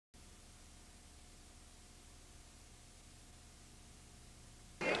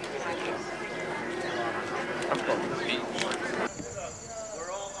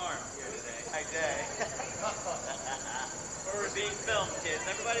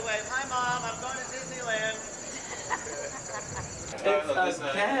wave. Hi, Mom. I'm going to Disneyland. It's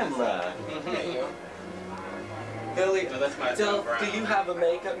a camera. Billy, No, that's my do you have a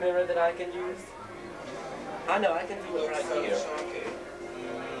makeup mirror that I can use? I know, I can do it right here.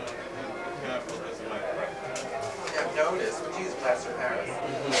 I've noticed. Would you use plaster Paris?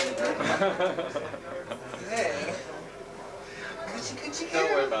 Hey. Could you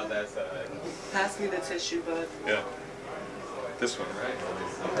Don't worry about that side. Pass me the tissue, bud. Yeah. This one, right?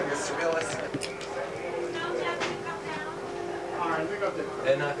 I guess realistic.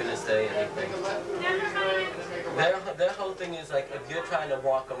 They're not gonna say anything. Their whole thing is like, if you're trying to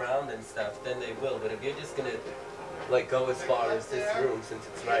walk around and stuff, then they will. But if you're just gonna like go as far as this room, since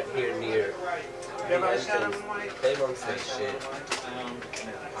it's right here near the entrance, they won't say shit.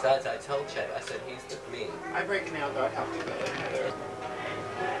 Besides, I told Chet, I said he's with me. I break it now, though. I help you.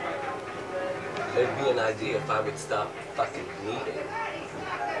 It'd be an idea if I would stop fucking bleeding.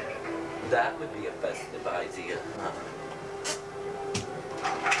 That would be a festive idea.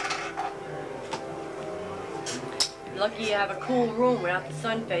 Lucky you have a cool room without the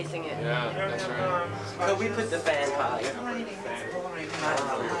sun facing it. Yeah, that's right. So we put the fan high. You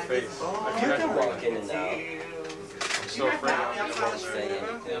can walk in and out. I'm so afraid You won't say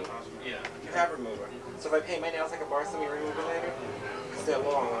anything. Yeah. You have remover. So if I paint my nails like a Barcelona remover later, because they're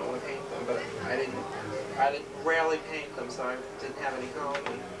long, I want to paint them, but I didn't rarely paint them, so I didn't have any comb.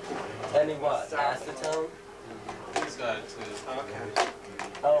 Any what? Acetone? He's got it too. Okay.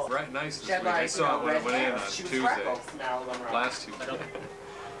 Oh, Right, nice this week. I saw it when I went in on Tuesday. Last Tuesday.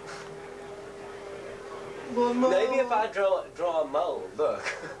 maybe if I draw a mole, look.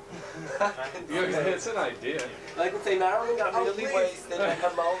 Yeah, it's an idea. I can say Marilyn got really wasted and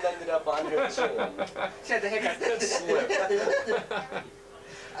her mole ended up on her chin. She had the hiccups.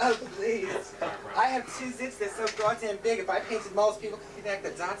 Oh, please. I have two zits that's so goddamn big. If I painted moles, people could connect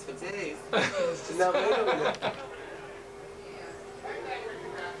the dots for days. No, wait a minute.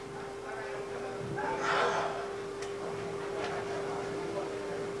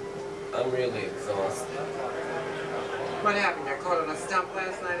 I'm really exhausted. What happened? I caught on a stump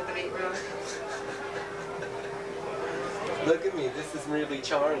last night at the meat run. Look at me, this is really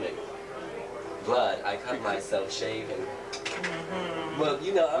charming. Blood, I cut myself shaving. Well,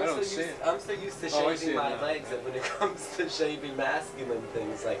 you know, I'm so used to shaving my legs that when it comes to shaving masculine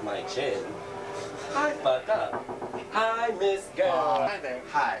things like my chin, I fuck up. Hi, Miss Girl. Hi there.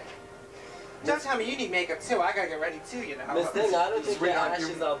 Hi. Don't tell me you need makeup too. I gotta get ready too, you know. Miss Thing, I don't think your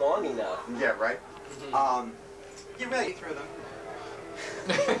lashes are long enough. Yeah, right? Get ready through them.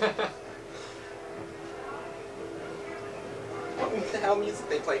 What the hell music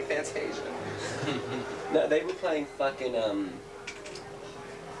they play? Fantasia. No, they were playing fucking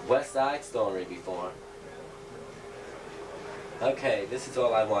West Side Story before. Okay, this is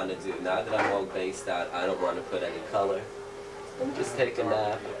all I want to do. Now that I'm all based out, I don't want to put any color. I'm just taking a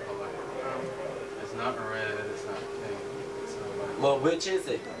nap. It's not red, it's not pink. It's not like... Well, which is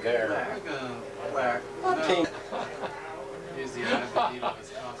it, girl? Black. Not pink. Here's the eye of the needle of his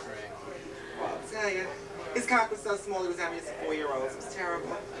cock ring. I'll tell you. His cock was so small he was having as 4-year-olds. It was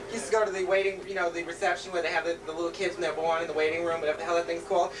terrible. He used to go to the waiting, you know, the reception where they have the little kids when they're born in the waiting room, whatever the hell that thing's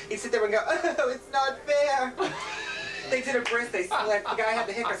called. He'd sit there and go, oh, it's not fair. They did a breast, they split. The guy had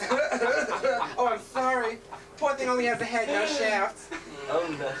the hiccups. Oh, I'm sorry. Poor thing only has a head, no shaft. Oh,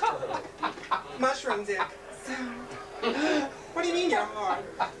 no. Mushroom dick. So, what do you mean you're hard?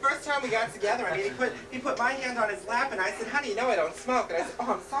 First time we got together, I mean, he put my hand on his lap, and I said, honey, you know I don't smoke. And I said,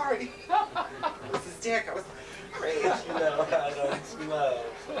 oh, I'm sorry. It was his dick. I was crazy. No, I don't smoke.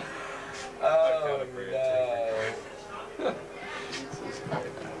 Oh, no.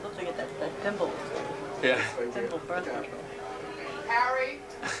 Don't forget that pimple. Yeah. Pimple birth control. Harry,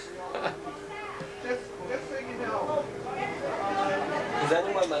 just so you know. Is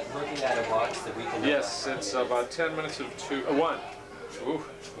anyone like looking at a watch that we can... Yes, it's about 10 minutes of 1. Ooh,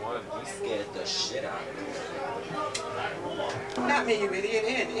 1. You scared the shit out of me. Not me, you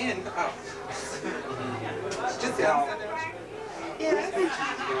idiot. In. Oh. Just yeah. Yeah, that's it.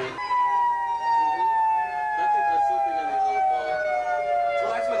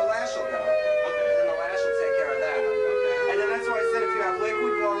 Well, that's where the lash will go. Okay. And the lash will take care of that. Okay. And then that's why I said if you have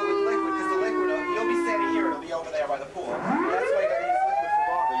liquid, go over with liquid, because the liquid, you'll be standing here, it'll be over there by the pool. That's why you gotta use liquid for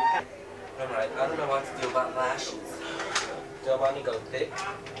longer. You can't. Alright, I don't know what to do about lashes. Do I want to go thick? I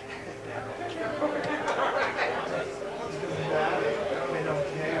don't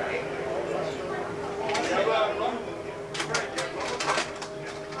care.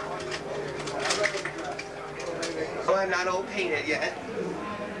 Well, I'm not all painted yet.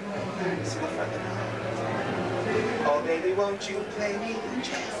 All day Baby, won't you play me?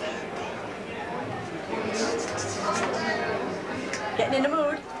 Getting in the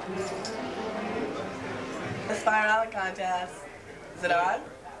mood. The spiral contest. Is it on?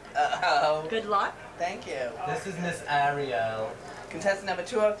 Uh-oh. Good luck. Thank you. This is Miss Ariel. Contestant number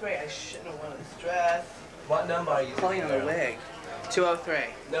 203. I shouldn't have worn this dress. What number are you? Pulling on the wig.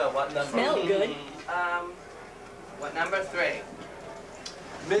 203. No, what number? Smell good. What number 3?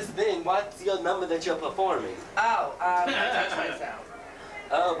 Miss Bing, what's your number that you're performing? Oh, I touch myself.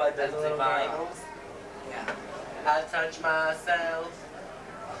 Oh, by As a Dusty little girl. Vinyls? Yeah. I touch myself.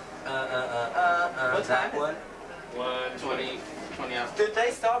 What time That is one? 1:20, 20 after. Did they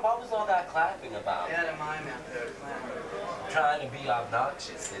start? What was all that clapping about? They had a mime out there. Trying to be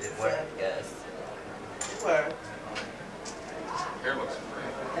obnoxious. Did it work? Yes. Word. Hair looks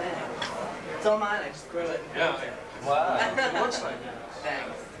great. Thanks. It's all mine. I just grew it. Yeah. Wow. It looks like it.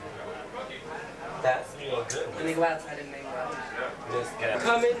 Thanks. That's real good. Let me go outside and make love. Miss Gab.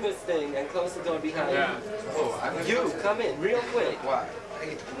 Come in, Miss Thing, and close the door behind Yeah. you. You, come in, real quick. What?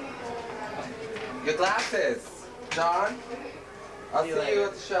 Your glasses, John. I'll see you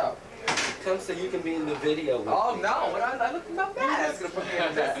at the show. Come so you can be in the video with Oh me. no, I look my best. Gonna put me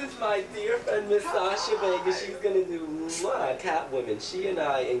in the This is my dear friend, Miss Sasha Vega. She's gonna do Catwoman. She and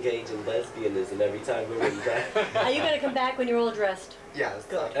I engage in lesbianism every time we're in bed. Are you gonna come back when you're all dressed? Yeah, let's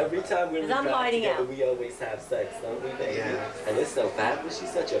go. Every time we're in 'Cause I'm bed hiding together, out. we always have sex, don't we, baby? Yeah. And it's so fabulous.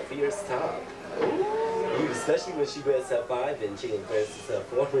 She's such a fierce top. Ooh, especially when she wears her 5-inch and versus her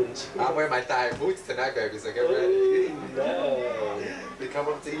 4-inch. I'll wear my thigh boots tonight, baby, so get ready. Ooh, no. They come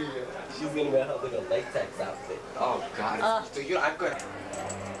up to you. She's gonna wear her little latex outfit. Oh, God. So I'm good.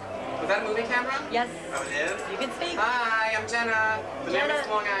 Was that a movie camera? Yes. Oh, it is? You can speak. Hi, I'm Jenna. The name Jenna. is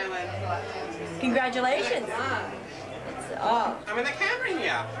Long Island. Congratulations. Oh. I'm in the camera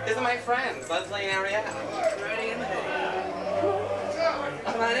here. These are my friends, Leslie and Ariel. Already in the video.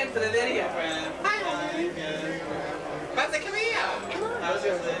 Come on in for the video, friend. Hi, good. Leslie, come here. How's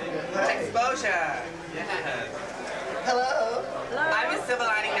your day? Exposure. Yes. Hello. Hello. I'm Miss Silver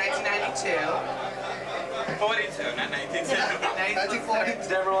Lining 1992. 42, not 92. 1940.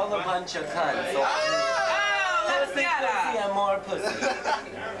 They're all a bunch of cunts. Oh, let's Pussy, get pussy, her. and more pussy.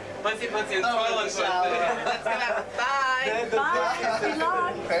 Pussy, pussy, and Oh, toilet pussy. Let's get her. Bye. They're the Bye. Good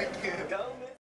luck. Thank you. Go, Miss